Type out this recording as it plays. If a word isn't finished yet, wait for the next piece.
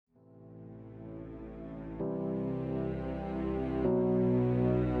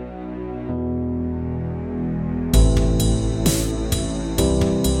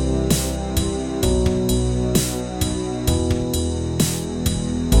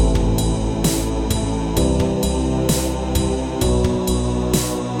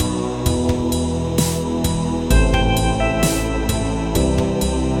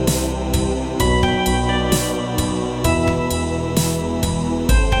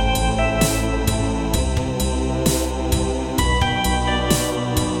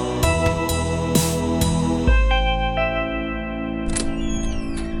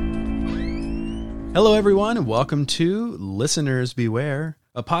Hello, everyone, and welcome to Listeners Beware,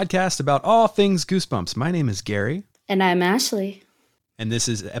 a podcast about all things Goosebumps. My name is Gary. And I'm Ashley. And this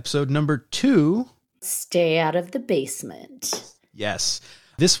is episode number 2. Stay out of the basement. Yes.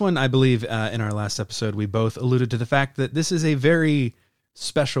 This one, I believe, in our last episode, we both alluded to the fact that this is a very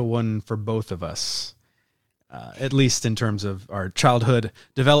special one for both of us. At least in terms of our childhood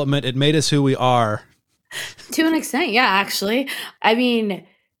development. It made us who we are. To an extent, yeah, actually. I mean,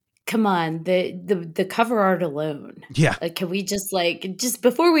 come on, the cover art alone. Yeah. Like, can we just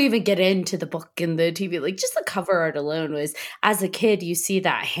before we even get into the book and the TV, like just the cover art alone was, as a kid, you see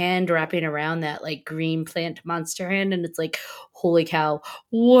that hand wrapping around that like green plant monster hand. And it's like, holy cow,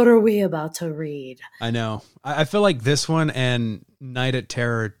 what are we about to read? I know. I feel like this one and Night at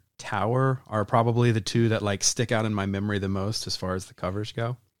Terror Tower are probably the two that like stick out in my memory the most as far as the covers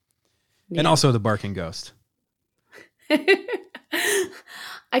go. Yeah. And also the Barking Ghost.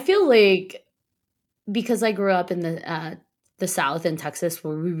 I feel like because I grew up in the South in Texas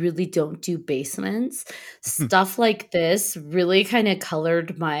where we really don't do basements, stuff like this really kind of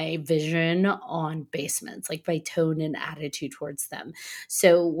colored my vision on basements, like my tone and attitude towards them.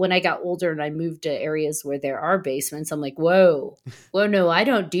 So when I got older and I moved to areas where there are basements, I'm like, whoa, no, I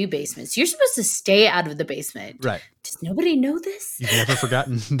don't do basements. You're supposed to stay out of the basement. Right. Does nobody know this? You've never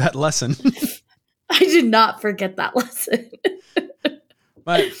forgotten that lesson. I did not forget that lesson.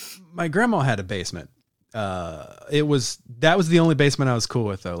 My grandma had a basement. That was the only basement I was cool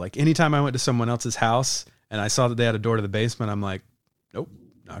with, though. Like anytime I went to someone else's house and I saw that they had a door to the basement, I'm like, nope,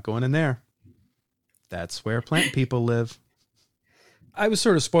 not going in there. That's where plant people live. I was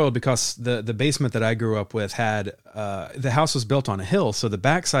sort of spoiled because the basement that I grew up with had, the house was built on a hill. So the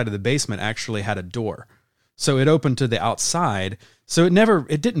back side of the basement actually had a door. So it opened to the outside. So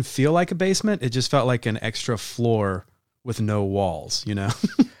it didn't feel like a basement. It just felt like an extra floor with no walls, you know?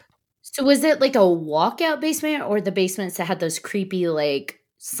 So was it like a walkout basement or the basements that had those creepy, like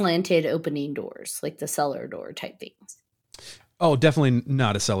slanted opening doors, like the cellar door type things? Oh, definitely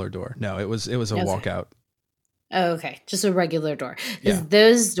not a cellar door. No, it was a walkout. Oh, okay. Just a regular door. Yeah.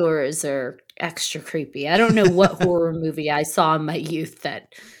 Those doors are extra creepy. I don't know what horror movie I saw in my youth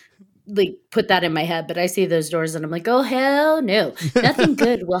that like put that in my head, but I see those doors and I'm like, oh, hell no. Nothing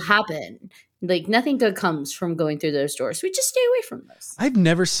good will happen. Like nothing good comes from going through those doors. We just stay away from those. I've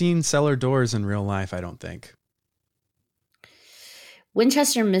never seen cellar doors in real life, I don't think.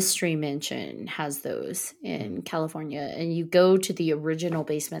 Winchester Mystery Mansion has those in California, and you go to the original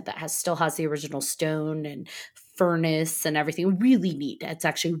basement that still has the original stone and furnace and everything. Really neat. It's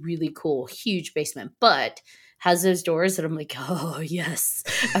actually really cool. Huge basement, but has those doors that I'm like, oh yes,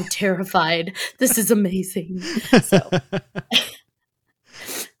 I'm terrified. This is amazing.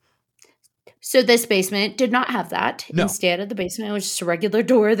 So this basement did not have that. No. Instead of the basement, it was just a regular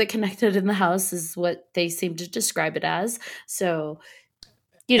door that connected in the house is what they seem to describe it as. So,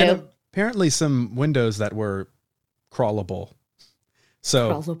 and apparently some windows that were crawlable.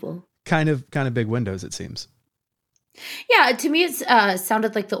 So crawlable. Kind of big windows, it seems. Yeah, to me, it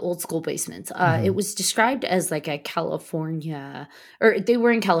sounded like the old school basements. It was described as like a California, or they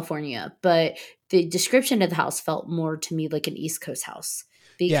were in California, but the description of the house felt more to me like an East Coast house.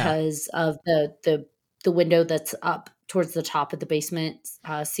 Because of the window that's up towards the top of the basement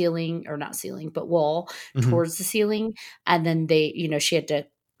ceiling, or not ceiling, but wall towards the ceiling. And then she had to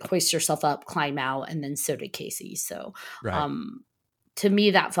hoist herself up, climb out, and then so did Casey. So to me,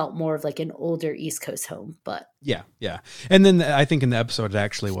 that felt more of like an older East Coast home. But yeah. And then I think in the episode, it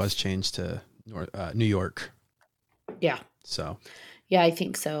actually was changed to New York. Yeah. So. Yeah, I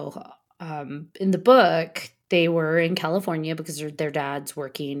think so. In the book, they were in California because their dad's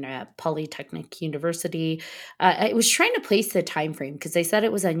working at Polytechnic University. I was trying to place the time frame because they said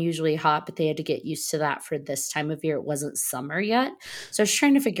it was unusually hot, but they had to get used to that for this time of year. It wasn't summer yet. So I was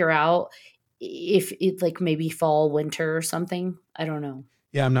trying to figure out if it like maybe fall, winter or something. I don't know.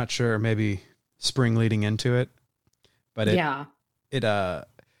 Yeah, I'm not sure. Maybe spring leading into it. But it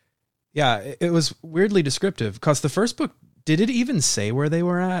was weirdly descriptive because the first book, did it even say where they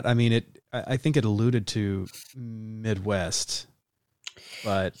were at? I mean, I think it alluded to Midwest,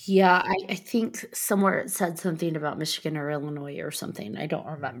 but yeah, I think somewhere it said something about Michigan or Illinois or something. I don't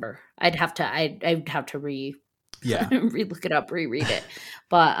remember. I'd have to re-look it up, reread it.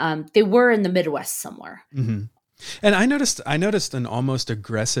 But they were in the Midwest somewhere. Mm-hmm. And I noticed an almost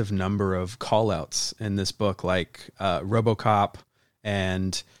aggressive number of call-outs in this book, like RoboCop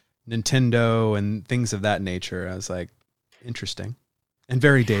and Nintendo and things of that nature. I was like, interesting and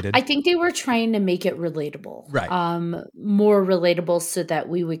very dated. I think they were trying to make it relatable, right? More relatable so that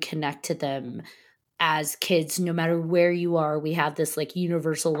we would connect to them as kids, no matter where you are, we have this like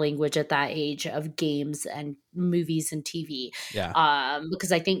universal language at that age of games and movies and TV. Yeah.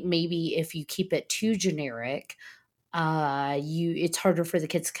 Because I think maybe if you keep it too generic, it's harder for the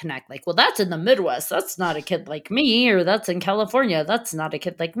kids to connect. Like, well, that's in the Midwest, that's not a kid like me, or that's in California, that's not a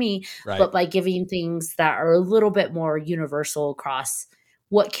kid like me. Right. But by giving things that are a little bit more universal across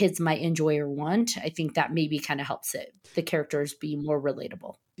what kids might enjoy or want, I think that maybe kind of helps the characters be more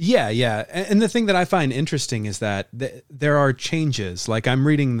relatable. Yeah, yeah. And the thing that I find interesting is that there are changes. Like, I'm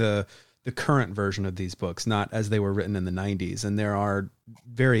reading the current version of these books, not as they were written in the 90s, and there are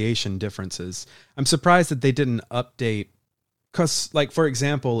variation differences. I'm surprised that they didn't update, because, like, for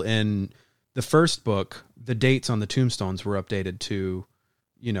example, in the first book, the dates on the tombstones were updated to,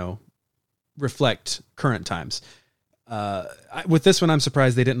 reflect current times. With this one, I'm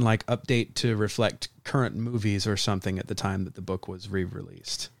surprised they didn't like update to reflect current movies or something at the time that the book was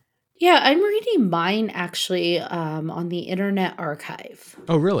re-released. Yeah, I'm reading mine actually on the Internet Archive.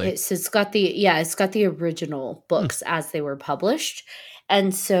 Oh, really? It's got the original books as they were published.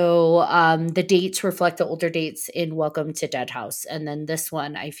 And so the dates reflect the older dates in Welcome to Dead House. And then this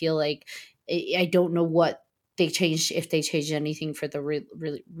one, I feel like I don't know what they changed, if they changed anything for the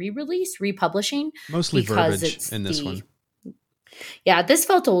re-release, republishing. Mostly verbiage in this one. Yeah, this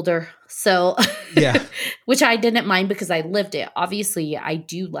felt older. So, yeah, which I didn't mind because I lived it. Obviously, I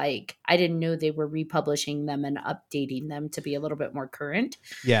didn't know they were republishing them and updating them to be a little bit more current.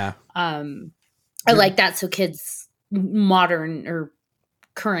 Yeah. I like that. So kids, modern or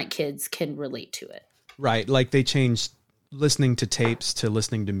current kids, can relate to it. Right. Like, they changed listening to tapes to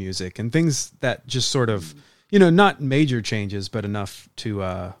listening to music and things that just sort of, not major changes, but enough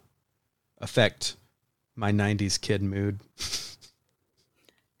to affect my 90s kid mood.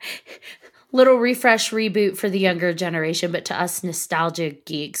 Little refresh reboot for the younger generation, but to us nostalgia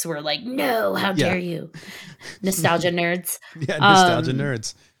geeks, we're like, no, how dare you? Nostalgia nerds. Yeah, nostalgia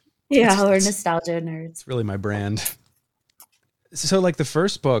nerds. Yeah, we're nostalgia nerds. It's really my brand. So, like, the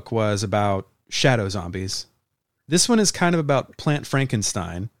first book was about shadow zombies. This one is kind of about Plant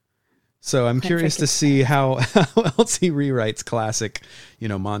Frankenstein. So I'm curious to see how else he rewrites classic,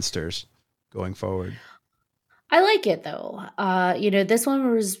 monsters going forward. I like it though. This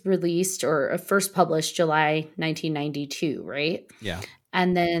one was released or first published July 1992, right? Yeah.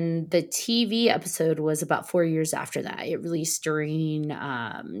 And then the TV episode was about 4 years after that. It released during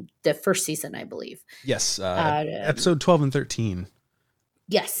the first season, I believe. Yes. Episode 12 and 13.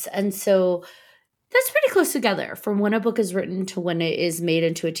 Yes. And so that's pretty close together from when a book is written to when it is made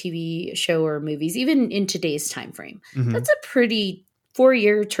into a TV show or movies, even in today's time frame. Mm-hmm. That's a pretty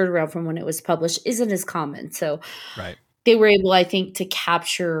 4-year turnaround from when it was published. Isn't as common. So right. They were able, I think, to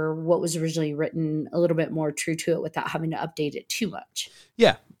capture what was originally written a little bit more true to it without having to update it too much.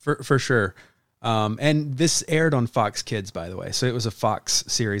 Yeah, for sure. And this aired on Fox Kids, by the way. So it was a Fox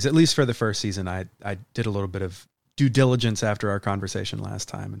series, at least for the first season. I did a little bit of due diligence after our conversation last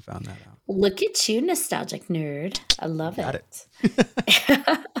time and found that out. Look at you, nostalgic nerd. I love it.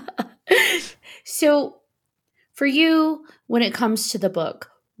 So for you, when it comes to the book,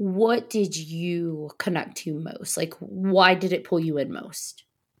 what did you connect to most? Like, why did it pull you in most?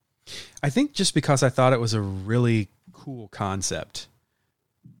 I think just because I thought it was a really cool concept.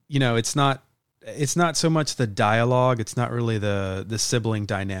 It's not so much the dialogue. It's not really the sibling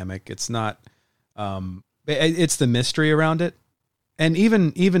dynamic. It's not, it's the mystery around it. And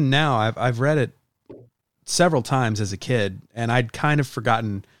even now I've read it several times as a kid, and I'd kind of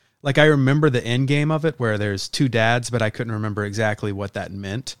forgotten. Like, I remember the end game of it where there's two dads, but I couldn't remember exactly what that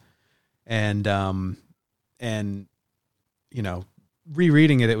meant. And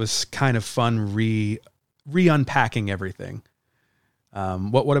rereading it was kind of fun re-unpacking everything.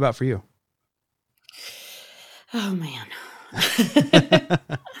 What about for you? Oh man.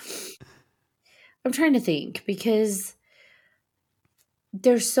 I'm trying to think, because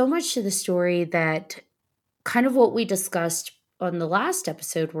there's so much to the story that kind of what we discussed on the last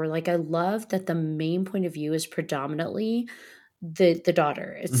episode, where like I love that the main point of view is predominantly the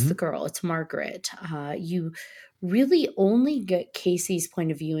daughter. It's the girl. It's Margaret. You really only get Casey's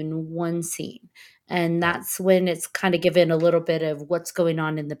point of view in one scene. And that's when it's kind of given a little bit of what's going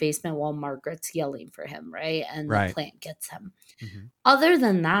on in the basement while Margaret's yelling for him, right? And the plant gets him. Mm-hmm. Other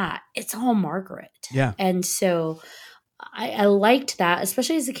than that, it's all Margaret. Yeah. And so I liked that,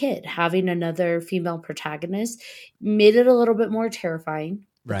 especially as a kid, having another female protagonist made it a little bit more terrifying,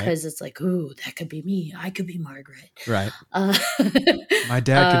 because it's like, ooh, that could be me. I could be Margaret. Right. My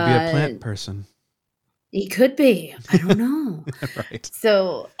dad could be a plant person. He could be. I don't know. Right.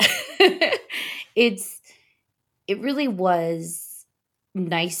 So it really was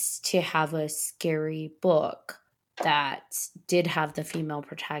nice to have a scary book that did have the female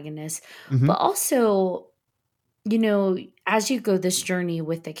protagonist, Hmm. but also, as you go this journey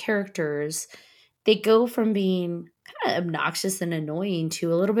with the characters, they go from being kind of obnoxious and annoying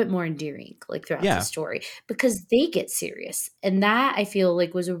to a little bit more endearing, like throughout the Yeah. story, because they get serious. And that I feel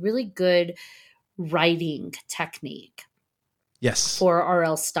like was a really good writing technique Yes. for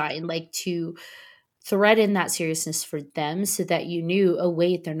R.L. Stine, like to thread in that seriousness for them so that you knew, oh,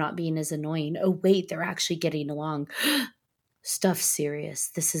 wait, they're not being as annoying. Oh, wait, they're actually getting along. Stuff's serious.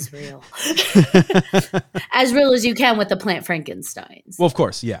 This is real. As real as you can with the plant Frankensteins. Well, of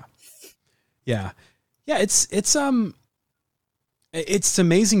course. Yeah. Yeah. Yeah. It's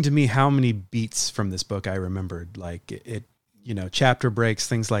amazing to me how many beats from this book I remembered. Like chapter breaks,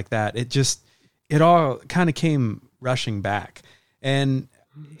 things like that. It all kind of came rushing back. And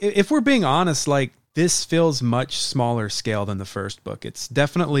if we're being honest, like this feels much smaller scale than the first book. It's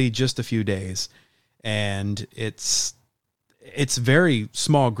definitely just a few days, and it's very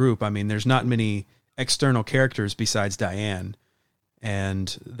small group. I mean, there's not many external characters besides Diane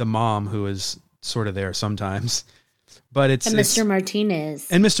and the mom, who is sort of there sometimes. But it's Mr. Martinez.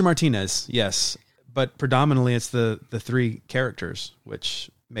 And Mr. Martinez, yes. But predominantly it's the three characters,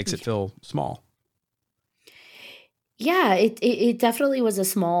 which makes it feel small. Yeah, it definitely was a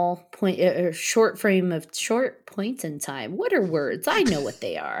small point or short frame of short points in time. What are words? I know what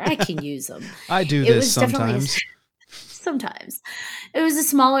they are. I can use them. I do It this was definitely sometimes. sometimes. It was a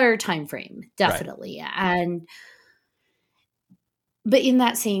smaller time frame, definitely. And but in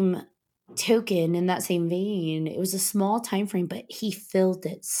that same token, in that same vein, it was a small time frame, but he filled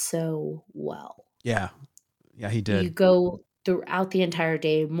it so well. Yeah. Yeah, he You did. go throughout the entire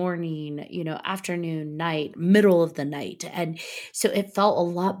day, morning, afternoon, night, middle of the night. And so it felt a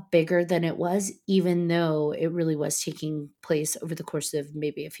lot bigger than it was, even though it really was taking place over the course of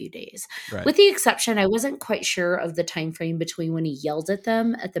maybe a few days. Right. With the exception, I wasn't quite sure of the time frame between when he yelled at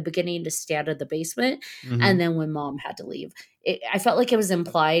them at the beginning to stay out of the basement Mm-hmm. and then when mom had to leave. I felt like it was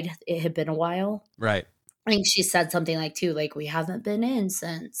implied it had been a while. Right. I think she said something like, too, like, we haven't been in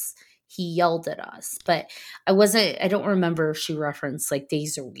since he yelled at us. But I don't remember if she referenced like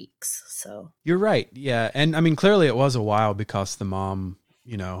days or weeks. So You're right. Yeah. And I mean, clearly it was a while because the mom,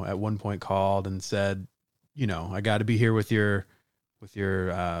 at one point called and said, I got to be here with your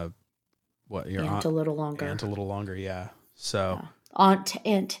your aunt aunt a little longer. Aunt a little longer. Yeah. So aunt,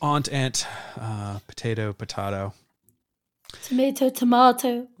 potato.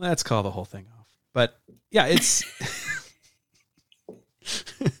 tomato. Let's call the whole thing off. But yeah, it's,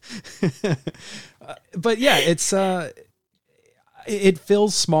 but yeah, it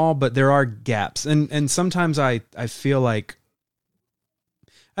feels small, but there are gaps. And sometimes I feel like,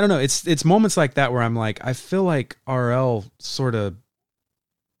 I don't know, it's moments like that where I'm like, I feel like RL sort of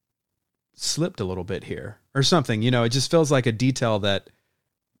slipped a little bit here or something, it just feels like a detail that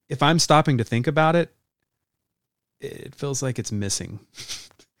if I'm stopping to think about it, it feels like it's missing.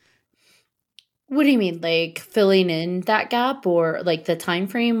 What do you mean, like filling in that gap, or like the time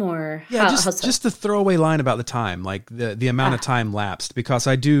frame, or yeah, just the throwaway line about the time, like the amount of time lapsed? Because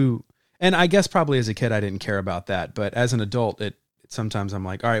I do, and I guess probably as a kid I didn't care about that, but as an adult, sometimes I'm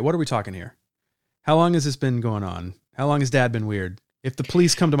like, all right, what are we talking here? How long has this been going on? How long has Dad been weird? If the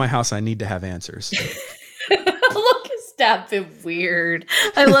police come to my house, I need to have answers. Look, has Dad been weird?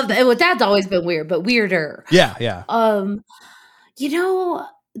 I love that. Well, Dad's always been weird, but weirder. Yeah.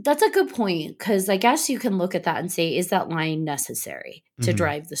 That's a good point, because I guess you can look at that and say, is that line necessary to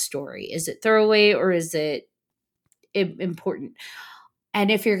drive the story? Is it throwaway or is it important? And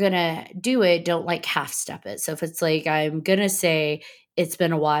if you're going to do it, don't like half step it. So if it's like, I'm going to say it's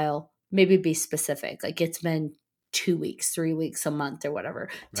been a while, maybe be specific. Like it's been 2 weeks, 3 weeks, a month or whatever,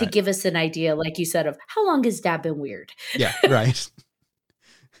 to give us an idea, like you said, of how long has Dad been weird? Yeah, right.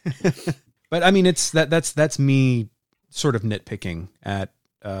 But I mean, that's me sort of nitpicking at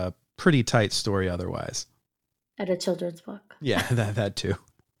a pretty tight story otherwise. At a children's book. Yeah, that too.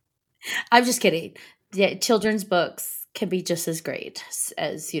 I'm just kidding. Yeah, children's books can be just as great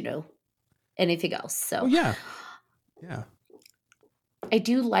as, anything else. So yeah. I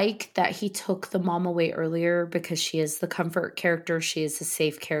do like that he took the mom away earlier, because she is the comfort character. She is the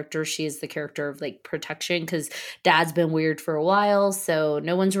safe character. She is the character of like protection, because Dad's been weird for a while. So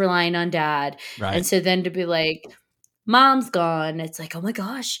no one's relying on Dad. Right. And so then to be like, Mom's gone, it's like, oh my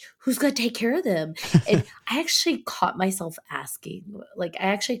gosh, who's going to take care of them? And I actually caught myself asking, like, I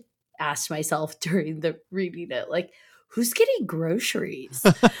actually asked myself during the reading it, like, who's getting groceries?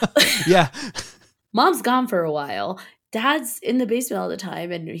 Yeah. Mom's gone for a while. Dad's in the basement all the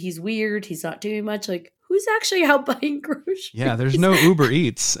time and he's weird. He's not doing much. Like, who's actually out buying groceries? Yeah, there's no Uber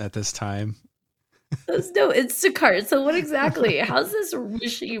Eats at this time. There's no Instacart. So what exactly? How's this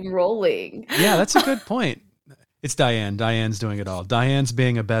machine rolling? Yeah, that's a good point. It's Diane. Diane's doing it all. Diane's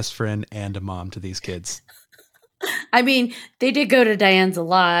being a best friend and a mom to these kids. I mean, they did go to Diane's a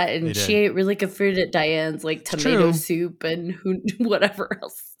lot, and she ate really good food at Diane's, like tomato soup and whatever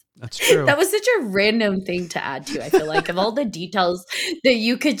else. That's true. That was such a random thing to add to. I feel like of all the details that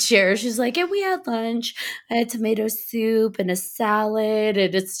you could share, she's like, and we had lunch. I had tomato soup and a salad,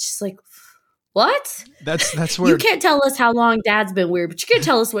 and it's just like, what? That's where you can't tell us how long Dad's been weird, but you can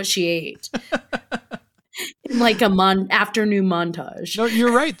tell us what she ate. In like a afternoon montage. No,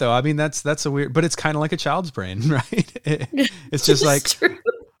 you're right though. I mean, that's a weird, but it's kind of like a child's brain, right? It's just like, true.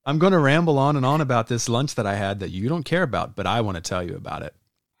 I'm going to ramble on and on about this lunch that I had that you don't care about, but I want to tell you about it.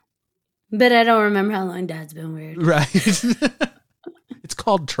 But I don't remember how long Dad's been weird. Right. It's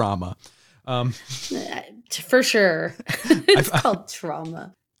called trauma. For sure. It's called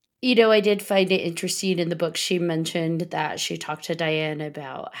trauma. You know, I did find it interesting in the book. She mentioned that she talked to Diane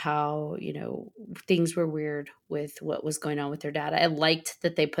about how, you know, things were weird with what was going on with her dad. I liked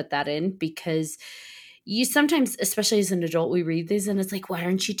that they put that in because you sometimes, especially as an adult, we read these and it's like, why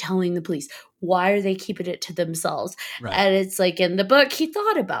aren't you telling the police? Why are they keeping it to themselves? Right. And it's like in the book, he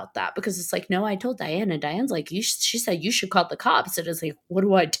thought about that because it's like, no, I told Diane, and Diane's like, she said you should call the cops. And it's like, what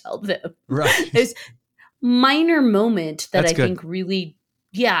do I tell them? Right. There's minor moment that That's I think really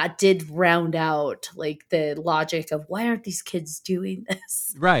did round out like the logic of why aren't these kids doing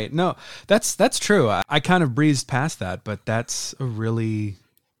this? Right. No, that's true. I kind of breezed past that, but that's a really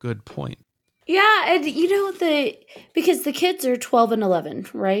good point. Yeah, and you know because the kids are 12 and 11,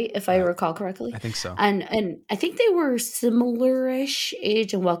 right? If I recall correctly. I think so. And I think they were similar-ish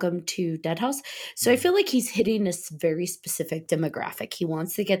age in Welcome to Dead House. So I feel like he's hitting a very specific demographic. He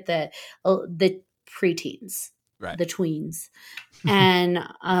wants to get the preteens. Right. The tweens. And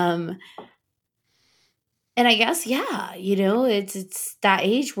I guess, you know, it's that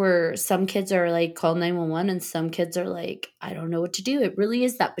age where some kids are like, call 911 and some kids are like, I don't know what to do. It really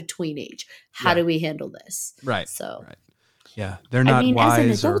is that between age. How do we handle this? Right. So, right. Yeah, they're not wise.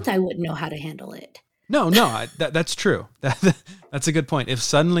 As an adult, I wouldn't know how to handle it. No, that's true. That's a good point. If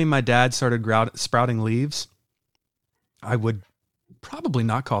suddenly my dad started sprouting leaves, I would probably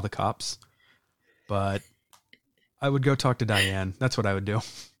not call the cops, but I would go talk to Diane. That's what I would do.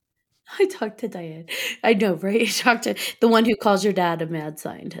 I talked to Diane. I know, right? Talk to the one who calls your dad a mad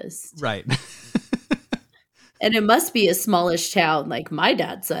scientist. Right. And it must be a smallish town. Like my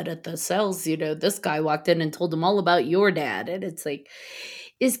dad said at the cells, you know, this guy walked in and told him all about your dad. And it's like,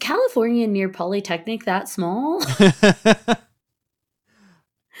 is California near Polytechnic that small?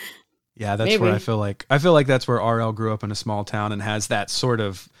 Yeah, that's where I feel like that's where RL grew up in a small town and has that sort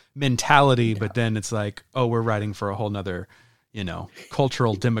of mentality. But then it's like, oh, we're writing for a whole nother, you know,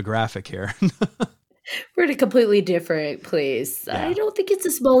 cultural demographic here. We're in a completely different place. Yeah. I don't think it's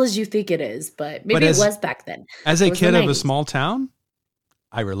as small as you think it is, but maybe it was back then. As a kid of a small town,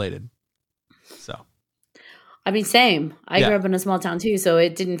 I related. So, I mean, same. I grew up in a small town too, so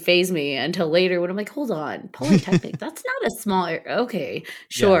it didn't faze me until later when I'm like, hold on, Polytechnic, that's not a small area. Okay,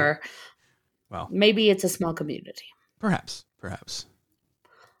 sure. Yeah. Well, maybe it's a small community. Perhaps.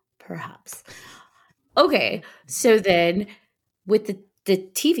 Okay, so then with the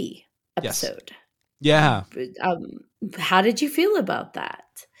TV episode. Yeah. How did you feel about that?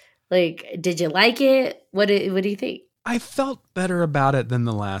 Like, did you like it? What do you think? I felt better about it than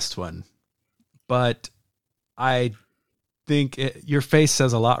the last one, but I think your face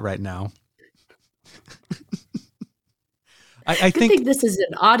says a lot right now. I think this is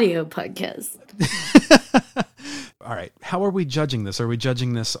an audio podcast. All right. How are we judging this? Are we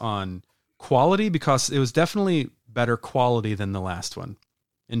judging this on quality? Because it was definitely better quality than the last one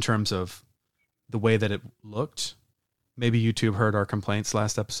in terms of the way that it looked. Maybe YouTube heard our complaints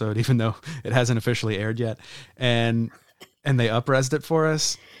last episode, even though it hasn't officially aired yet. And they up-resed it for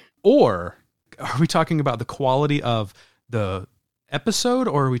us. Or are we talking about the quality of the episode,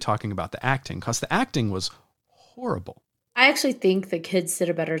 or are we talking about the acting? Because the acting was horrible. I actually think the kids did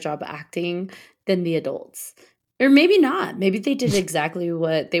a better job acting than the adults. Or maybe not. Maybe they did exactly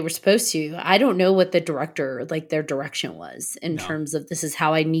what they were supposed to. I don't know what the director, like their direction was in terms of this is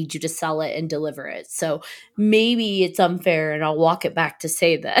how I need you to sell it and deliver it. So maybe it's unfair, and I'll walk it back to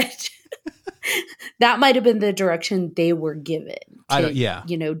say that that might have been the direction they were given to,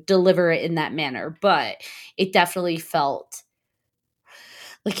 you know, deliver it in that manner. But it definitely felt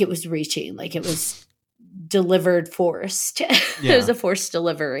like it was reaching, like it was delivered forced. It was a forced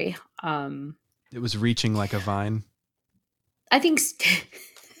delivery. It was reaching like a vine. I think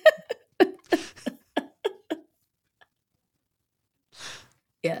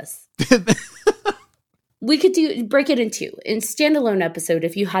yes. We could break it in two. In standalone episode,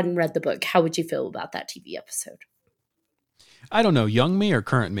 if you hadn't read the book, how would you feel about that TV episode? I don't know, young me or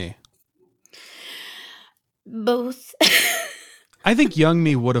current me? Both. I think young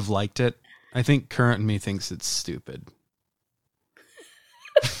me would have liked it. I think current me thinks it's stupid.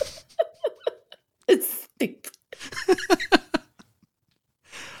 It's stupid.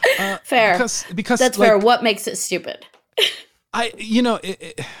 Fair. Because that's fair. What makes it stupid? I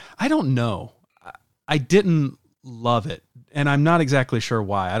don't know. I didn't love it, and I'm not exactly sure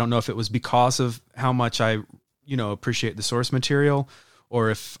why. I don't know if it was because of how much I, appreciate the source material,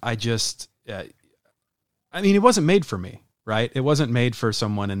 or if I just, I mean, it wasn't made for me, right? It wasn't made for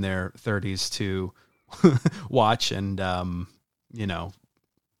someone in their 30s to watch and,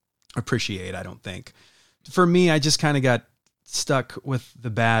 appreciate, I don't think. For me, I just kind of got stuck with the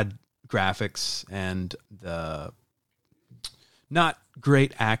bad graphics and the not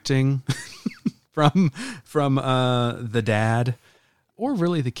great acting from the dad, or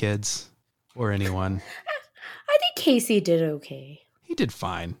really the kids, or anyone. I think Casey did okay. He did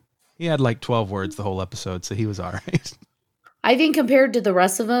fine. He had like 12 words the whole episode, so he was all right. I think compared to the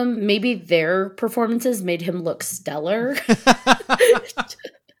rest of them, maybe their performances made him look stellar.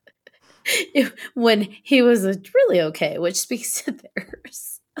 When he was really okay, which speaks to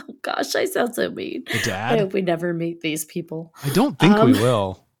theirs. Oh gosh, I sound so mean. The dad? I hope we never meet these people. I don't think we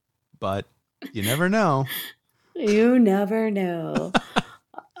will, but you never know. You never know.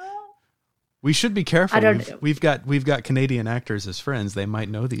 We should be careful. I don't know. We've got Canadian actors as friends. They might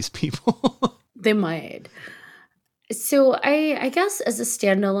know these people. They might. So I guess as a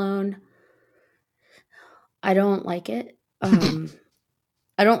standalone, I don't like it.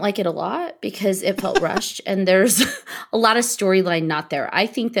 I don't like it a lot because it felt rushed and there's a lot of storyline not there. I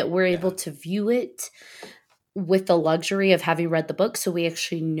think that we're able to view it with the luxury of having read the book, so we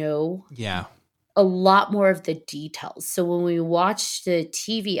actually know a lot more of the details. So when we watch the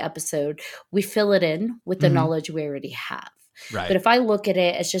TV episode, we fill it in with the knowledge we already have. Right. But if I look at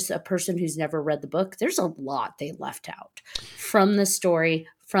it as just a person who's never read the book, there's a lot they left out from the story,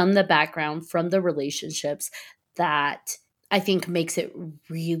 from the background, from the relationships that I think makes it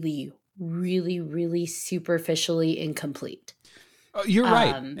really, really, really superficially incomplete. Oh, you're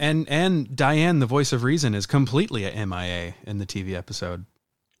right. And Diane, the voice of reason, is completely a MIA in the TV episode.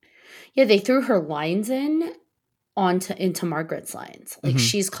 Yeah, they threw her lines into Margaret's lines. Like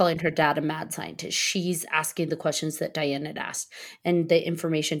she's calling her dad a mad scientist. She's asking the questions that Diane had asked and the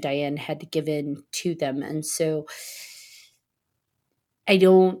information Diane had given to them. And so I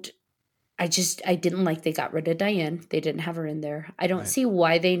didn't like they got rid of Diane. They didn't have her in there. I don't see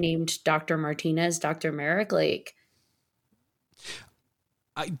why they named Dr. Martinez Dr. Merrick. Like,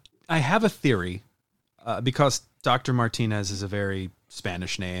 I have a theory because Dr. Martinez is a very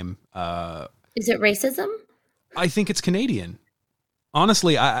Spanish name. Is it racism? I think it's Canadian.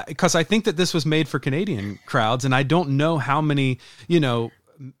 Honestly, because I think that this was made for Canadian crowds, and I don't know how many,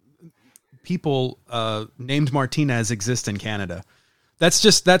 people named Martinez exist in Canada.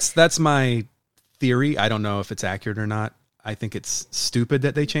 That's my theory. I don't know if it's accurate or not. I think it's stupid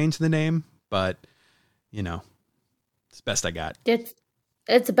that they changed the name, but it's the best I got.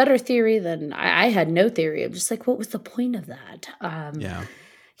 It's a better theory than I had no theory. I'm just like, what was the point of that?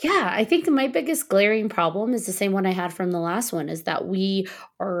 Yeah, I think my biggest glaring problem is the same one I had from the last one, is that we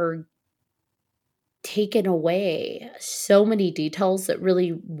are taken away so many details that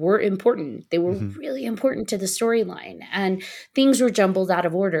really were important. They were really important to the storyline, and things were jumbled out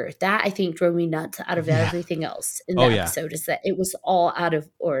of order. That, I think, drove me nuts out of everything else in the episode, is that it was all out of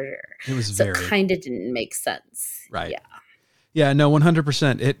order. It was it kind of didn't make sense. Right. Yeah, no,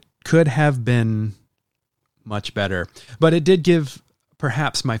 100%. It could have been much better, but it did give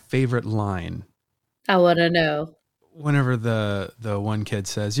perhaps my favorite line. I want to know. Whenever the one kid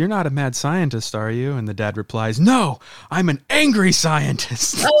says, "You're not a mad scientist, are you?" And the dad replies, "No, I'm an angry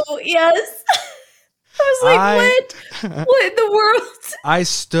scientist." Oh, yes. I was like, what in the world? I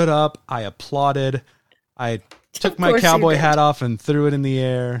stood up. I applauded. I took my cowboy hat off and threw it in the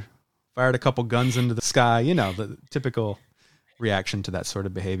air, fired a couple guns into the sky. The typical reaction to that sort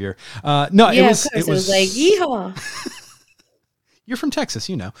of behavior. It was like, yeehaw. You're from Texas,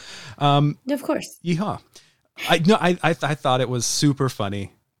 Of course. Yeehaw. I thought it was super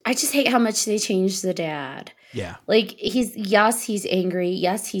funny. I just hate how much they changed the dad. Yeah. Like he's angry.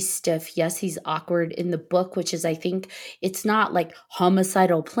 Yes, he's stiff. Yes, he's awkward in the book, which is, I think it's not like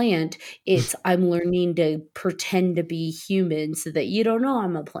homicidal plant. It's I'm learning to pretend to be human so that you don't know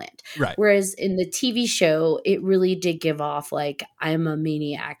I'm a plant. Right. Whereas in the TV show, it really did give off like I'm a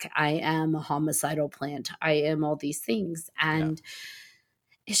maniac. I am a homicidal plant. I am all these things. And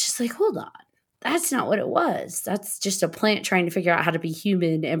it's just like, hold on. That's not what it was. That's just a plant trying to figure out how to be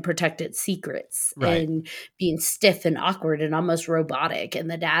human and protect its secrets, Right. and being stiff and awkward and almost robotic. And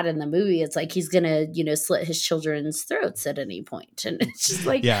the dad in the movie, it's like he's going to, slit his children's throats at any point. And it's just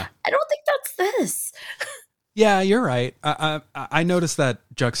like, Yeah. I don't think that's this. Yeah, you're right. I noticed that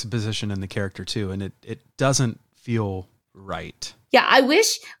juxtaposition in the character too, and it doesn't feel right. Yeah, I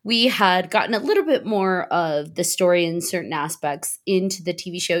wish we had gotten a little bit more of the story in certain aspects into the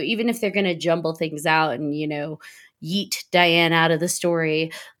TV show, even if they're going to jumble things out and, yeet Diane out of the story.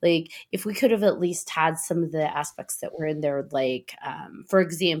 Like, if we could have at least had some of the aspects that were in there, like, for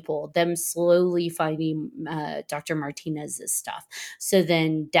example, them slowly finding Dr. Martinez's stuff. So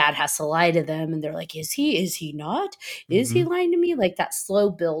then dad has to lie to them and they're like, is he not? Is he lying to me? Like that slow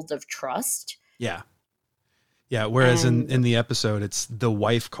build of trust. Yeah. Yeah, whereas in the episode, it's the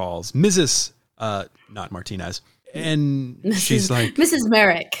wife calls Mrs. Not Martinez, and she's like Mrs.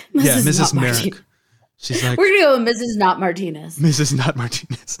 Merrick. Mrs. Merrick. She's like, we're gonna go with Mrs. Not Martinez. Mrs. Not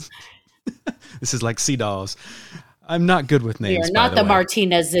Martinez. This is like Sea Dolls. I'm not good with names. You're not the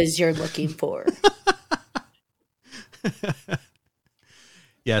Martinezes you're looking for.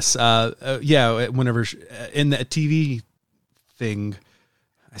 Yes. Yeah. Whenever in the TV thing,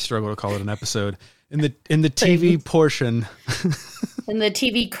 I struggle to call it an episode. In the TV portion, in the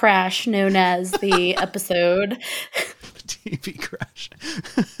TV crash known as the episode, TV crash.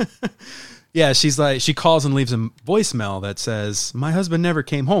 Yeah, she's like, she calls and leaves a voicemail that says, "My husband never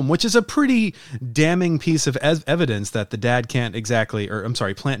came home," which is a pretty damning piece of evidence that the dad can't exactly, or I'm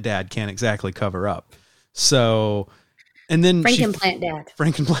sorry, plant dad can't exactly cover up. So, and then Frankenplant dad.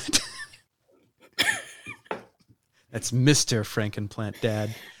 Frankenplant. That's Mr. Frankenplant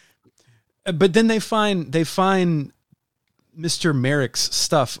dad. But then they find Mr. Merrick's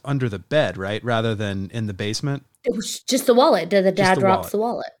stuff under the bed, right? Rather than in the basement. It was just the wallet. The dad drops the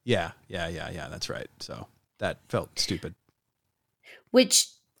wallet. Yeah. That's right. So that felt stupid. Which,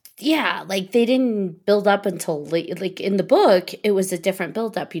 yeah, like they didn't build up until late. Like in the book, it was a different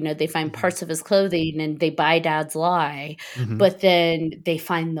build up. They find parts of his clothing and they buy dad's lie. Mm-hmm. But then they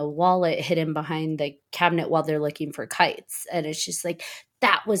find the wallet hidden behind the cabinet while they're looking for kites. And it's just like,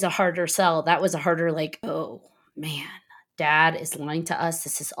 that was a harder sell. That was a harder, like, oh man, dad is lying to us.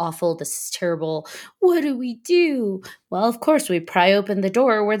 This is awful. This is terrible. What do we do? Well, of course, we pry open the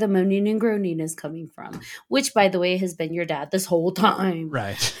door where the moaning and groaning is coming from, which, by the way, has been your dad this whole time.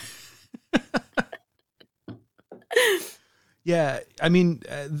 Right. Yeah. I mean,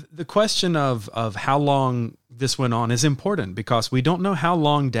 the question of how long this went on is important because we don't know how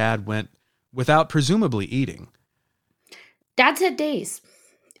long dad went without presumably eating. Dad said days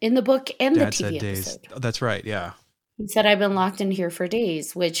in the book and Dad the TV said episode. days. That's right. Yeah. He said, I've been locked in here for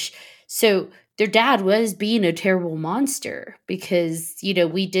days, so their dad was being a terrible monster because,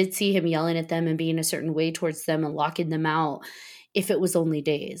 we did see him yelling at them and being a certain way towards them and locking them out if it was only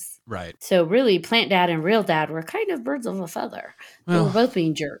days. Right. So really, plant dad and real dad were kind of birds of a feather. They were both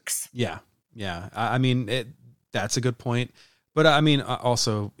being jerks. Yeah. Yeah. I mean, that's a good point. But I mean,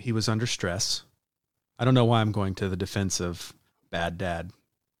 also, he was under stress. I don't know why I'm going to the defense of bad dad.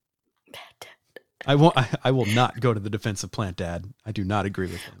 Bad dad. I will not go to the defense of plant dad. I do not agree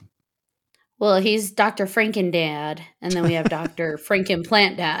with him. Well, he's Dr. Frankendad, and then we have Dr.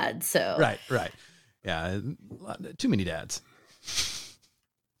 Frankenplant dad. So Right. Yeah, too many dads.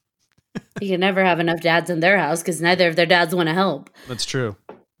 You can never have enough dads in their house because neither of their dads want to help. That's true.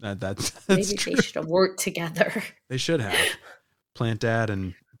 That's Maybe true. they should have worked together. They should have. Plant dad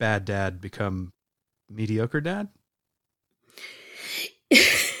and bad dad become mediocre dad.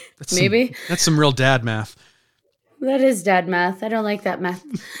 Maybe. That's some real dad math. That is dad math. I don't like that math.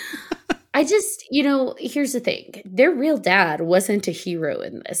 I just, here's the thing. Their real dad wasn't a hero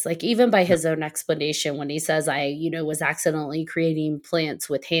in this. Like, even by his own explanation, when he says, I, was accidentally creating plants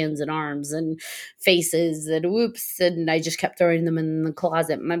with hands and arms and faces and whoops, and I just kept throwing them in the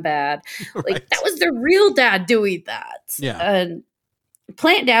closet. My bad. Right. Like, that was their real dad doing that. Yeah. And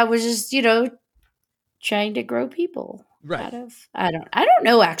plant dad was just, trying to grow people. Right. I don't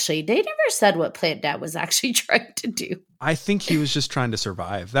know, actually. They never said what plant dad was actually trying to do. I think he was just trying to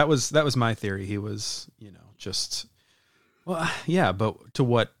survive. That was my theory. He was, just, well, yeah, but to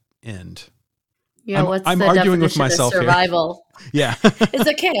what end? What's I'm the arguing with definition of myself here. survival? Yeah. It's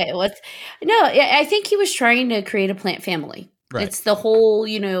okay. I think he was trying to create a plant family. Right. It's the whole,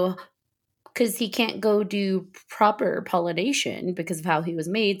 because he can't go do proper pollination because of how he was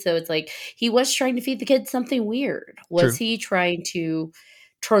made. So it's like he was trying to feed the kids something weird. Was True. he trying to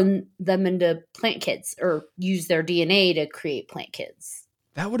turn them into plant kids or use their DNA to create plant kids?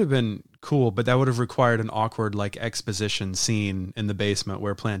 That would have been cool, but that would have required an awkward exposition scene in the basement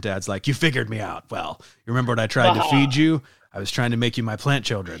where Plant Dad's like, "You figured me out. Well, you remember what I tried to feed you? I was trying to make you my plant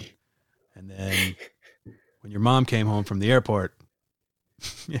children. And then when your mom came home from the airport,"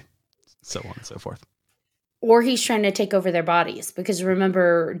 yeah, so on and so forth. Or he's trying to take over their bodies. Because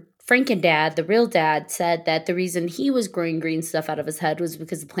remember, Franken-Dad, the real dad, said that the reason he was growing green stuff out of his head was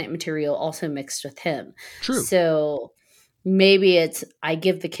because the plant material also mixed with him. True. So maybe it's I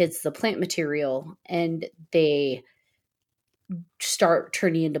give the kids the plant material and they start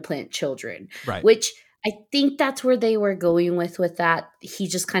turning into plant children. Right. Which I think that's where they were going with that. He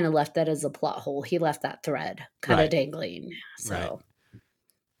just kind of left that as a plot hole. He left that thread kind of dangling. So right.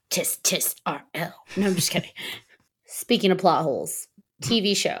 Tisk RL. No, I'm just kidding. Speaking of plot holes,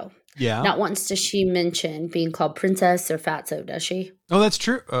 TV show. Yeah. Not once does she mention being called Princess or Fatso, does she? Oh, that's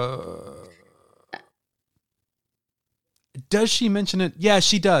true. Does she mention it? Yeah,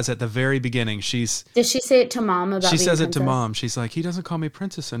 she does at the very beginning. Does she say it to Mom about? She says princess? it to Mom. She's like, "He doesn't call me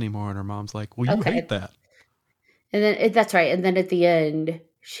princess anymore," and her mom's like, "Well, you hate that." And then that's right. And then at the end,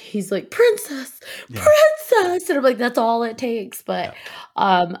 he's like, "Princess, princess," and I'm like, "That's all it takes." But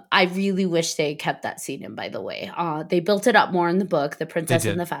I really wish they kept that scene in. By the way, they built it up more in the book, the princess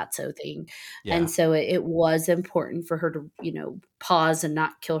and the fatso thing, and so it was important for her to pause and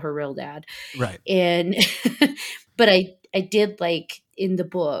not kill her real dad, right? And but I did like in the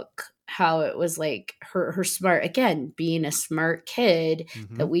book how it was like her smart, again, being a smart kid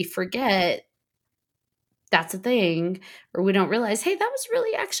that we forget. That's a thing, or we don't realize, hey, that was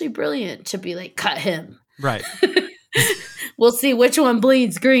really actually brilliant to be like, cut him. Right. We'll see which one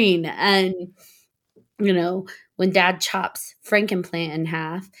bleeds green. And, when Dad chops Frankenplant in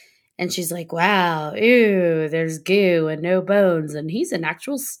half and she's like, wow, ew, there's goo and no bones. And he's an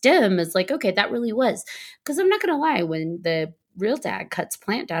actual stem. It's like, okay, that really was. Because I'm not going to lie, when the real dad cuts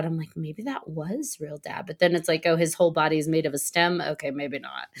Plant Dad, I'm like, maybe that was real dad. But then it's like, oh, his whole body is made of a stem. Okay, maybe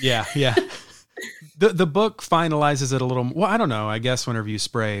not. Yeah. The book finalizes it a little. Well, I don't know. I guess whenever you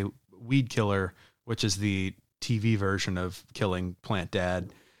spray Weed Killer, which is the TV version of killing Plant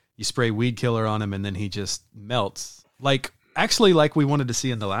Dad, you spray Weed Killer on him and then he just melts. Like we wanted to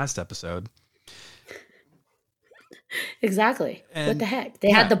see in the last episode. Exactly. And what the heck? They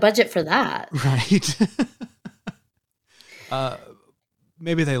had the budget for that. Right.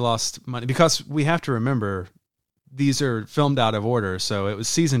 Maybe they lost money because we have to remember these are filmed out of order. So it was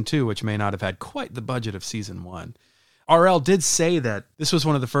season 2, which may not have had quite the budget of season 1. RL did say that this was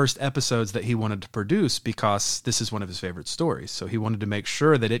one of the first episodes that he wanted to produce because this is one of his favorite stories. So he wanted to make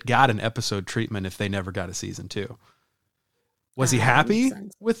sure that it got an episode treatment if they never got a season 2. Was he happy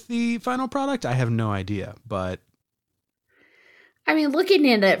with the final product? I have no idea, but I mean, looking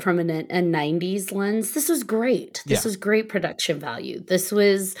at it from a 90s lens, this was great. This was great production value. This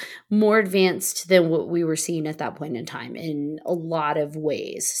was more advanced than what we were seeing at that point in time in a lot of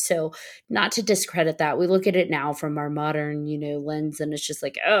ways. So not to discredit that. We look at it now from our modern, lens, and it's just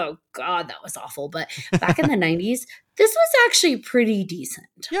like, oh, God, that was awful. But back in the 90s, this was actually pretty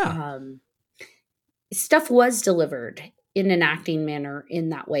decent. Yeah. Stuff was delivered in an acting manner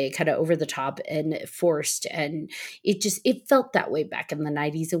in that way, kind of over the top and forced. And it felt that way back in the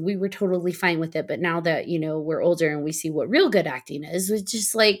 90s and we were totally fine with it. But now that, we're older and we see what real good acting is, it's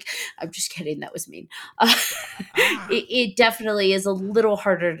just like, I'm just kidding. That was mean. It definitely is a little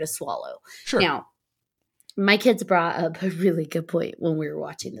harder to swallow. Sure. Now, my kids brought up a really good point when we were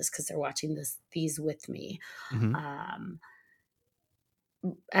watching this, because they're watching these with me. Mm-hmm.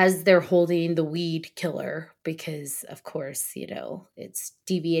 As they're holding the Weed Killer, because of course, it's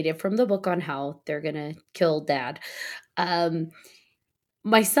deviated from the book on how they're going to kill Dad.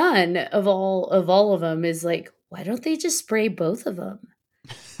 My son of all of them is like, why don't they just spray both of them?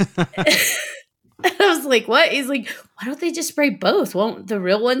 I was like, what? He's like, why don't they just spray both? Won't the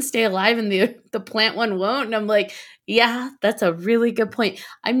real one stay alive and the plant one won't? And I'm like, yeah, that's a really good point.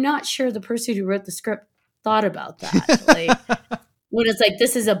 I'm not sure the person who wrote the script thought about that. Like, when it's like,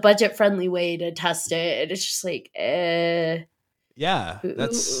 this is a budget-friendly way to test it. And it's just like, yeah.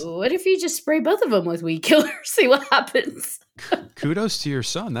 What if you just spray both of them with Weed Killer? See what happens. Kudos to your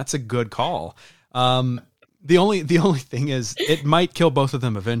son. That's a good call. The only thing is it might kill both of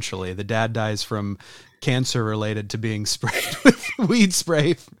them eventually. The dad dies from cancer related to being sprayed with weed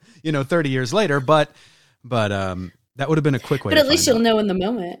spray 30 years later, but that would have been a quick way But to at least find you'll out. know in the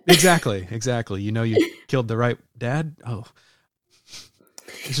moment. Exactly. You killed the right dad. Oh,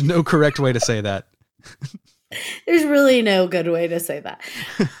 there's no correct way to say that. There's really no good way to say that.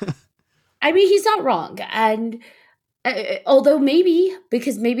 I mean, he's not wrong. And although maybe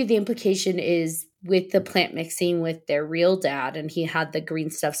the implication is with the plant mixing with their real dad and he had the green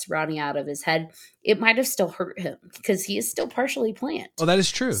stuff sprouting out of his head, it might have still hurt him because he is still partially plant. Well, that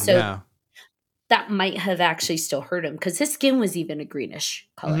is true. So yeah. that might have actually still hurt him because his skin was even a greenish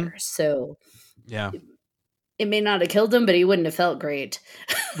color. Mm-hmm. So yeah, it may not have killed him, but he wouldn't have felt great.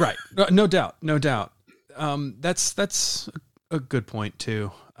 Right. No doubt. That's a good point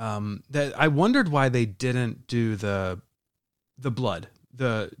too. That I wondered why they didn't do the blood,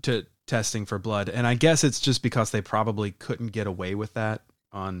 to testing for blood. And I guess it's just because they probably couldn't get away with that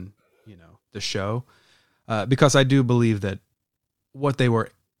on, the show. Because I do believe that what they were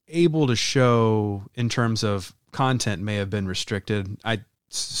able to show in terms of content may have been restricted. I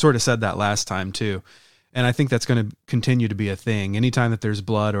sort of said that last time too. And I think that's going to continue to be a thing. Anytime that there's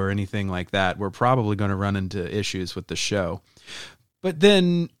blood or anything like that, we're probably going to run into issues with the show. But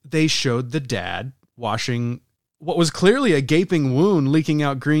then they showed the dad washing what was clearly a gaping wound leaking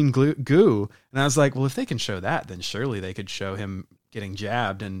out green goo. And I was like, well, if they can show that, then surely they could show him getting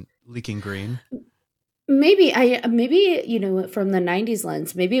jabbed and leaking green. Maybe, from the 90s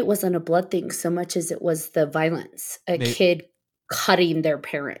lens, maybe it wasn't a blood thing so much as it was the violence. Kid cutting their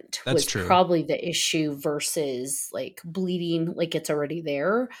parent was true. Probably the issue versus like bleeding like it's already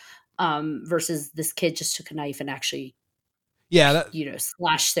there, versus this kid just took a knife and actually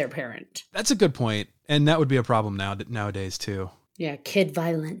slash their parent. That's a good point. And that would be a problem nowadays too. Yeah, kid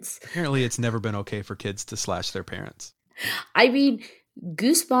violence. Apparently it's never been okay for kids to slash their parents. I mean,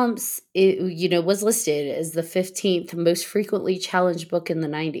 Goosebumps, was listed as the 15th most frequently challenged book in the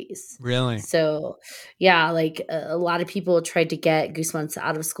 90s. Really? So, yeah, like a lot of people tried to get Goosebumps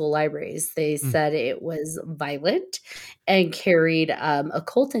out of school libraries. They said it was violent and carried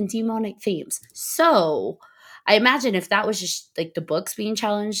occult and demonic themes. So, I imagine if that was just like the books being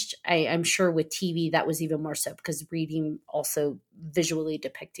challenged, I'm sure with TV that was even more so because reading also visually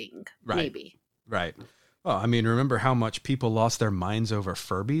depicting, maybe. Right. Well, I mean, remember how much people lost their minds over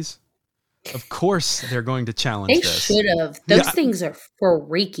Furbies? Of course they're going to challenge this. They should have. Those things are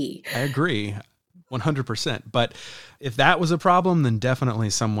freaky. I agree 100%. But if that was a problem, then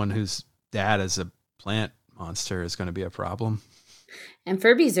definitely someone whose dad is a plant monster is going to be a problem. And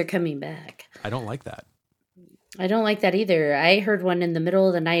Furbies are coming back. I don't like that. I don't like that either. I heard one in the middle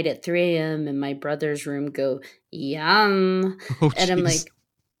of the night at 3 a.m. in my brother's room go, yum. Oh, and I'm like,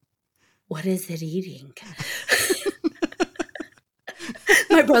 what is it eating?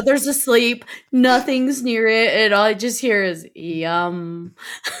 My brother's asleep. Nothing's near it. And all I just hear is, yum.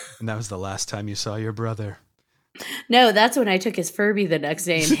 And that was the last time you saw your brother. No, that's when I took his Furby the next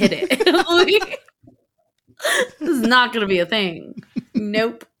day and hid it. This is not going to be a thing.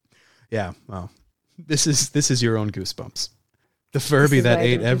 Nope. Yeah, well, this is your own Goosebumps. The Furby that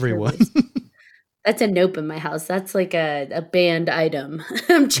ate everyone. That's a nope in my house. That's like a banned item.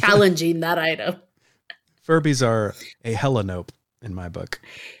 I'm challenging that item. Furbies are a hella nope in my book.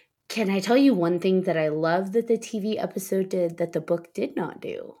 Can I tell you one thing that I love that the TV episode did that the book did not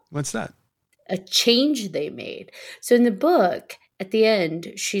do? What's that? A change they made. So in the book, at the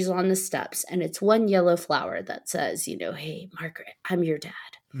end, she's on the steps and it's one yellow flower that says, hey, Margaret, I'm your dad.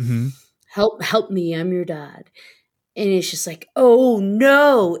 Mm-hmm. Help me, I'm your dad. And it's just like, oh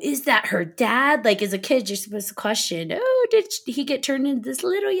no, is that her dad? Like as a kid, you're supposed to question, oh, did he get turned into this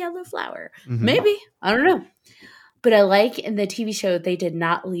little yellow flower? Mm-hmm. Maybe, I don't know. But I like in the TV show, they did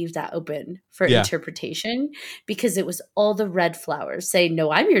not leave that open for interpretation because it was all the red flowers saying,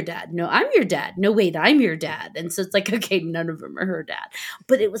 no, I'm your dad. No, I'm your dad. No, wait, I'm your dad. And so it's like, okay, none of them are her dad.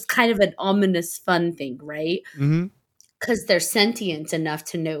 But it was kind of an ominous fun thing, right? Mm-hmm. Because they're sentient enough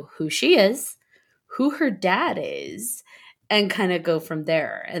to know who she is, who her dad is, and kind of go from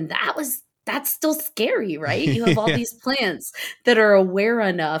there. And that's still scary, right? You have all these plants that are aware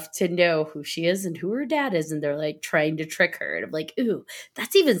enough to know who she is and who her dad is, and they're like trying to trick her. And I'm like, ooh,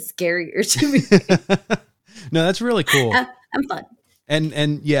 that's even scarier to me. No, that's really cool. I'm fun.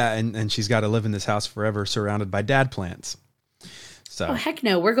 And she's got to live in this house forever surrounded by dad plants. So oh heck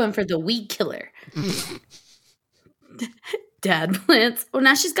no, we're going for the weed killer. Dad plants. Well,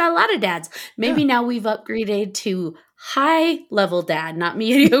 now she's got a lot of dads. Maybe now we've upgraded to high level dad, not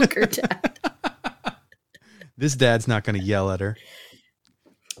mediocre dad. This dad's not going to yell at her.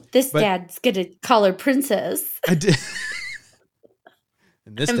 Dad's going to call her princess. I did.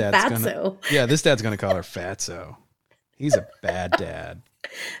 And this dad's Fatso. This dad's going to call her Fatso. He's a bad dad.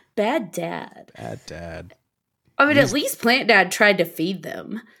 bad dad. Bad dad. I mean, at least Plant Dad tried to feed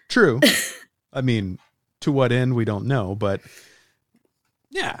them. True. I mean, to what end, we don't know, but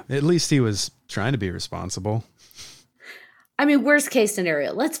yeah, at least he was trying to be responsible. I mean, worst case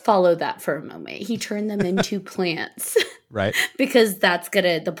scenario, let's follow that for a moment. He turned them into plants. Right. Because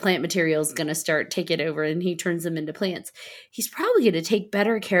the plant material is going to start taking over, and he turns them into plants. He's probably going to take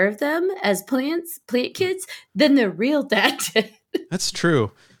better care of them as plant kids than their real dad did. That's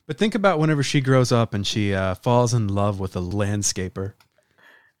true. But think about whenever she grows up and she falls in love with a landscaper.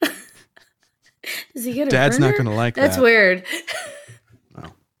 Is he gonna Dad's burn not her? going to like That's that. weird.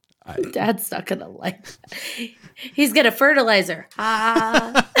 Well, Dad's not going to like that. He's going to fertilize her.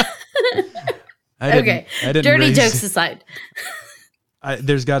 Okay. I didn't Dirty raise- jokes aside.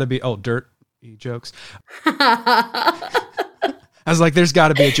 There's got to be dirty jokes. I was like, there's got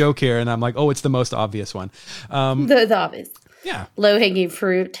to be a joke here, and I'm like, oh, it's the most obvious one. The obvious. Yeah. Low hanging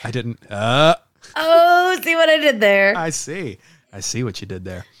fruit. I didn't. Oh, see what I did there? I see what you did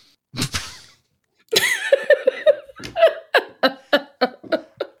there.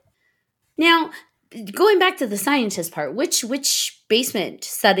 Now, going back to the scientist part, which basement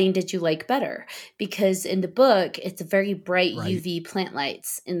setting did you like better? Because in the book, it's a very bright UV plant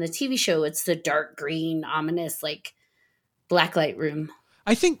lights. In the TV show, it's the dark green, ominous, like blacklight room.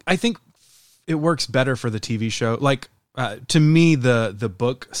 I think it works better for the TV show. Like to me, the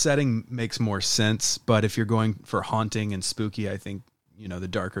book setting makes more sense. But if you're going for haunting and spooky, I think the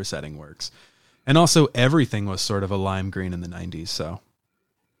darker setting works. And also, everything was sort of a lime green in the 90s, so.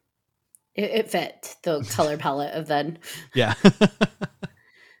 It fit the color palette of then. Yeah.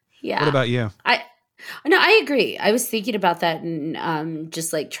 Yeah. What about you? I agree. I was thinking about that and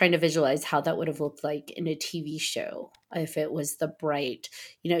just like trying to visualize how that would have looked like in a TV show if it was the bright,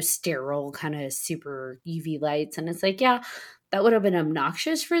 sterile kind of super UV lights. And it's like, yeah, that would have been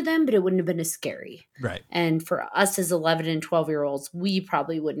obnoxious for them, but it wouldn't have been as scary. Right. And for us as 11 and 12-year-olds, we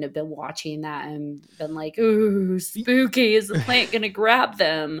probably wouldn't have been watching that and been like, ooh, spooky. Is the plant going to grab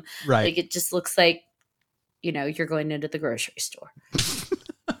them? Right. Like, it just looks like, you're going into the grocery store.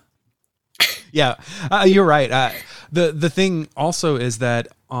 Yeah, you're right. The thing also is that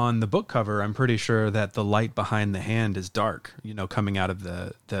on the book cover, I'm pretty sure that the light behind the hand is dark, coming out of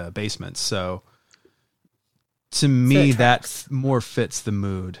the basement. So to me, that more fits the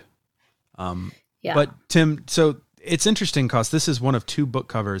mood. Yeah. But Tim, so it's interesting because this is one of two book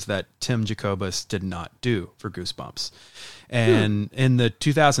covers that Tim Jacobus did not do for Goosebumps. And in the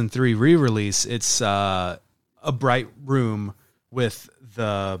 2003 re-release, it's a bright room with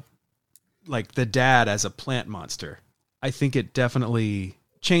the dad as a plant monster. I think it definitely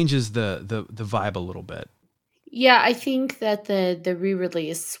changes the vibe a little bit. Yeah, I think that the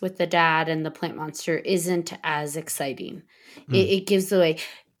re-release with the dad and the plant monster isn't as exciting. It gives away.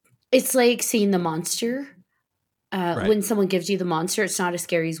 It's like seeing the monster. Right. When someone gives you the monster, it's not as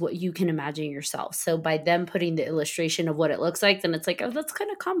scary as what you can imagine yourself. So by them putting the illustration of what it looks like, then it's like, oh, that's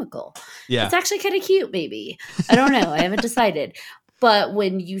kind of comical. Yeah. It's actually kind of cute, maybe. I don't know. I haven't decided. But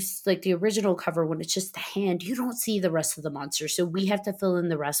when you like the original cover, when it's just the hand, you don't see the rest of the monster. So we have to fill in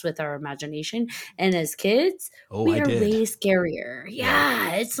the rest with our imagination. And as kids, we are way scarier.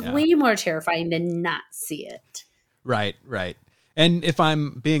 Yeah, it's way more terrifying to not see it. Right. And if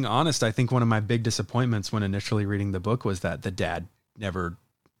I'm being honest, I think one of my big disappointments when initially reading the book was that the dad never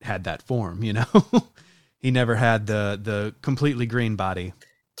had that form, He never had the completely green body.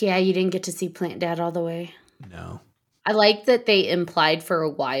 Yeah, you didn't get to see Plant Dad all the way. No. I like that they implied for a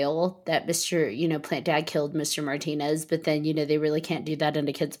while that Plant Dad killed Mr. Martinez, but then, they really can't do that in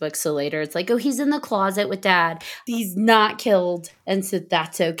a kid's book. So later it's like, oh, he's in the closet with Dad. He's not killed. And so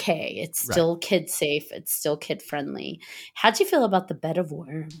that's okay. It's still kid safe. It's still kid friendly. How'd you feel about the bed of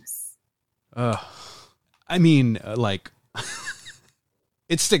worms? I mean,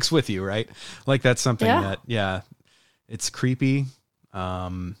 it sticks with you, right? Like that's something that, it's creepy.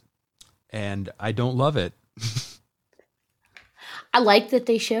 And I don't love it. I like that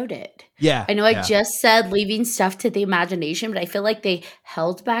they showed it. Yeah. I know I just said leaving stuff to the imagination, but I feel like they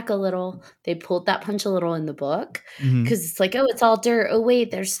held back a little. They pulled that punch a little in the book because it's like, oh, it's all dirt. Oh, wait,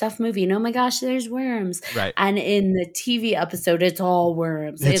 there's stuff moving. Oh my gosh, there's worms. Right. And in the TV episode, it's all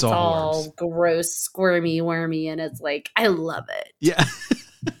worms. It's all worms. Gross, squirmy, wormy. And it's like, I love it. Yeah.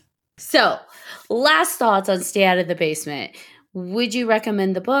 So last thoughts on Stay Out of the Basement. Would you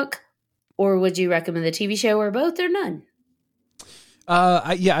recommend the book or would you recommend the TV show or both or none?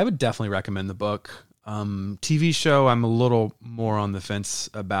 I would definitely recommend the book. TV show, I'm a little more on the fence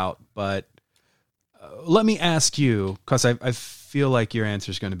about, but let me ask you, because I feel like your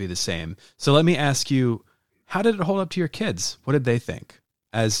answer is going to be the same. So let me ask you, how did it hold up to your kids? What did they think?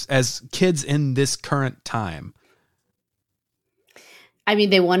 as kids in this current time? I mean,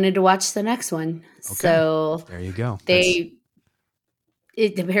 they wanted to watch the next one. Okay. So There you go.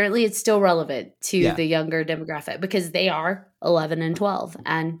 apparently it's still relevant to Yeah. the younger demographic because they are 11 and 12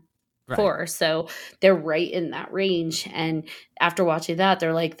 and Right. 4. So they're right in that range. And after watching that,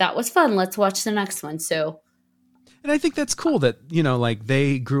 they're like, that was fun. Let's watch the next one. So, And I think that's cool that, like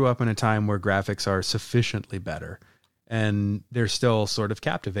they grew up in a time where graphics are sufficiently better and they're still sort of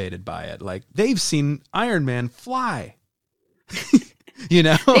captivated by it. Like they've seen Iron Man fly,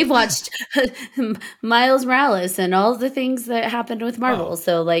 they've watched Miles Morales and all the things that happened with Marvel. Oh,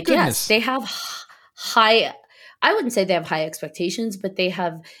 So like, goodness. yes, they have I wouldn't say they have high expectations, but they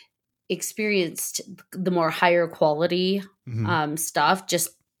have experienced the more higher quality stuff just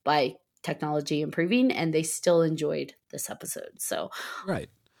by technology improving, and they still enjoyed this episode. So Right.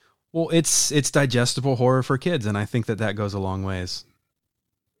 Well, it's digestible horror for kids, and I think that goes a long ways.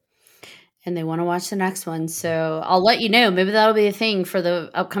 And they want to watch the next one. So I'll let you know. Maybe that'll be a thing for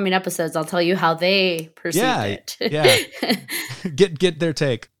the upcoming episodes. I'll tell you how they perceive it. Yeah. Get their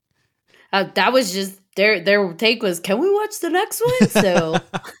take. That was just their take was, can we watch the next one? So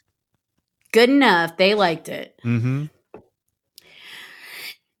good enough. They liked it. Mm-hmm.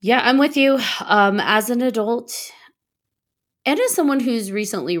 Yeah, I'm with you. As an adult and as someone who's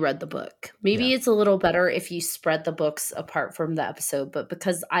recently read the book, maybe it's a little better if you spread the books apart from the episode. But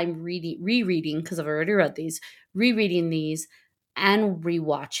because I'm rereading, because I've already read these, rereading these and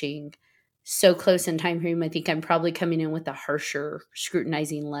rewatching so close in time frame, I think I'm probably coming in with a harsher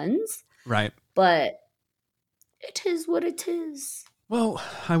scrutinizing lens. Right. But it is what it is. Well,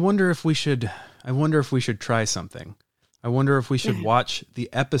 I wonder if we should try something. I wonder if we should watch the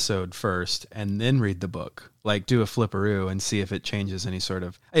episode first and then read the book, like do a flipperoo and see if it changes any sort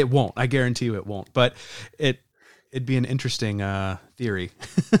of. It won't. I guarantee you it won't. But it'd be an interesting theory.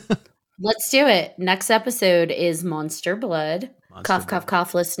 Let's do it. Next episode is Monster Blood.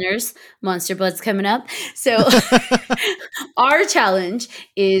 Cough, listeners. Monster Blood's coming up. So our challenge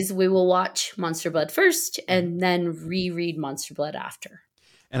is we will watch Monster Blood first and then reread Monster Blood after.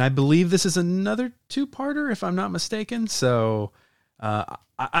 And I believe this is another 2-parter, if I'm not mistaken. So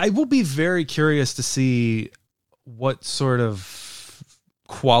I will be very curious to see what sort of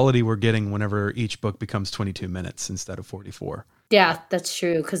quality we're getting whenever each book becomes 22 minutes instead of 44. Yeah, that's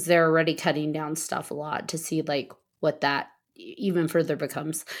true. Because they're already cutting down stuff a lot to see like what that even further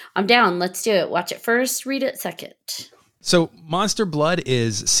becomes. I'm down. Let's do it. Watch it first, read it second. So Monster Blood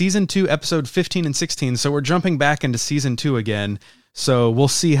is season 2, episode 15 and 16. So we're jumping back into season 2 again. So we'll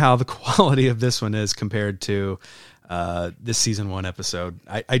see how the quality of this one is compared to this season 1 episode.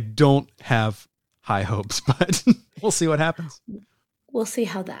 I don't have high hopes, but we'll see what happens. We'll see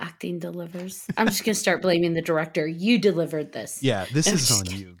how the acting delivers. I'm just going to start blaming the director. You delivered this. Yeah, this is on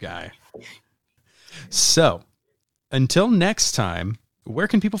you, guy. So until next time, where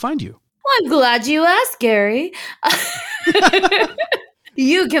can people find you? Well, I'm glad you asked, Gary.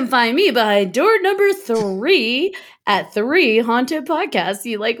 You can find me behind door number 3 at 3 Haunted Podcasts.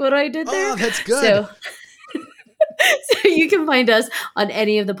 You like what I did there? Oh, that's good. So you can find us on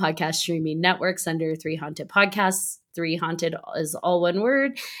any of the podcast streaming networks under 3 Haunted Podcasts. 3 Haunted is all one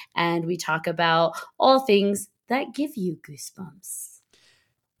word. And we talk about all things that give you goosebumps.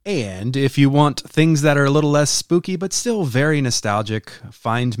 And if you want things that are a little less spooky, but still very nostalgic,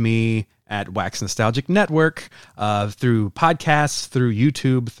 find me at Wax Nostalgic Network through podcasts, through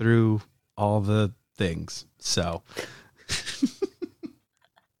YouTube, through all the things. So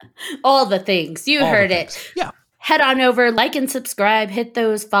all the things. You heard it. Yeah. Head on over, like and subscribe, hit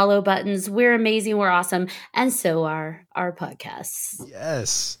those follow buttons. We're amazing. We're awesome. And so are our podcasts.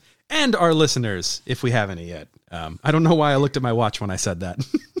 Yes. And our listeners, if we have any yet. I don't know why I looked at my watch when I said that.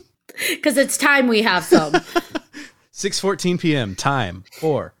 Because it's time we have some. 6:14 p.m. time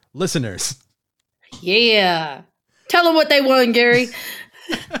for listeners. Yeah. Tell them what they want, Gary.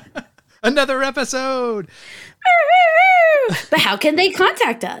 Another episode. But how can they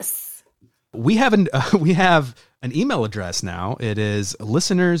contact us? We have an email address now. It is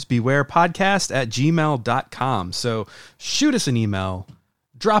listenersbewarepodcast@gmail.com. So shoot us an email,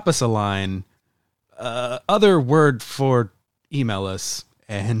 drop us a line, other word for email us,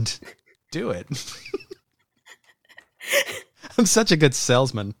 and do it. I'm such a good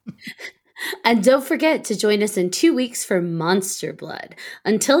salesman. And don't forget to join us in 2 weeks for Monster Blood.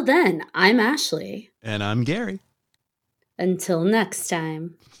 Until then, I'm Ashley. And I'm Gary. Until next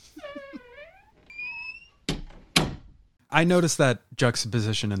time. I noticed that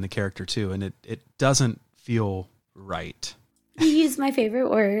juxtaposition in the character too, and it doesn't feel right. You used my favorite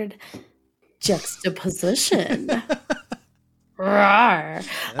word. Juxtaposition. Rawr.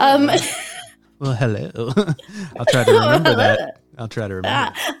 Well, hello. I'll try to remember that.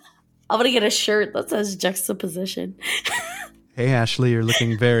 I'm going to get a shirt that says juxtaposition. Hey, Ashley, you're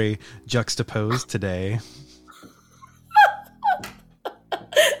looking very juxtaposed today.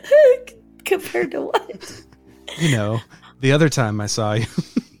 Compared to what? You know, the other time I saw you.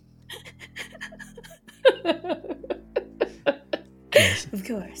 Yes. Of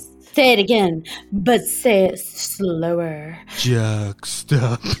course. Say it again, but say it slower.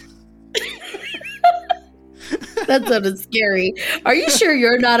 Juxta. That sounded scary. Are you sure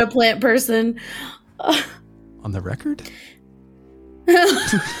you're not a plant person? On the record?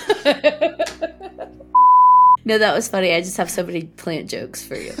 No, that was funny. I just have so many plant jokes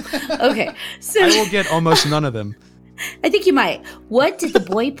for you. Okay. So I will get almost none of them. I think you might. What did the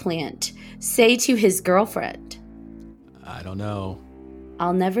boy plant say to his girlfriend? I don't know.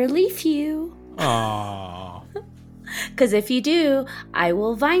 I'll never leave you. Aww. Because if you do, I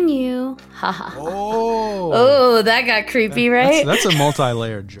will vine you. Ha ha. Oh, that got creepy, right? That's a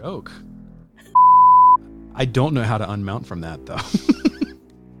multi-layered joke. I don't know how to unmount from that, though.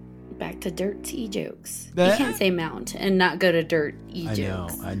 Back to dirty jokes. You can't say mount and not go to dirty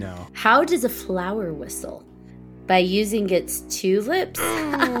jokes. I know. How does a flower whistle? By using its two lips.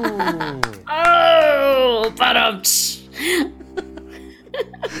 Oh, ba-dum-tsh.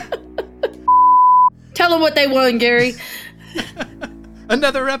 Tell them what they want, Gary.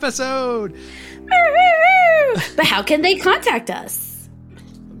 Another episode. But how can they contact us?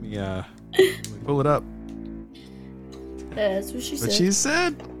 Let me pull it up. That's what she said. What she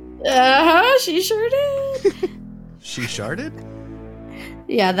said? She sure did. She sharded?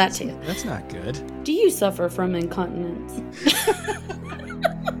 Yeah, that too. That's not good. Do you suffer from incontinence?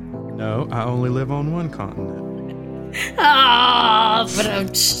 No, I only live on one continent. Ah,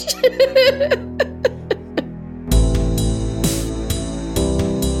 but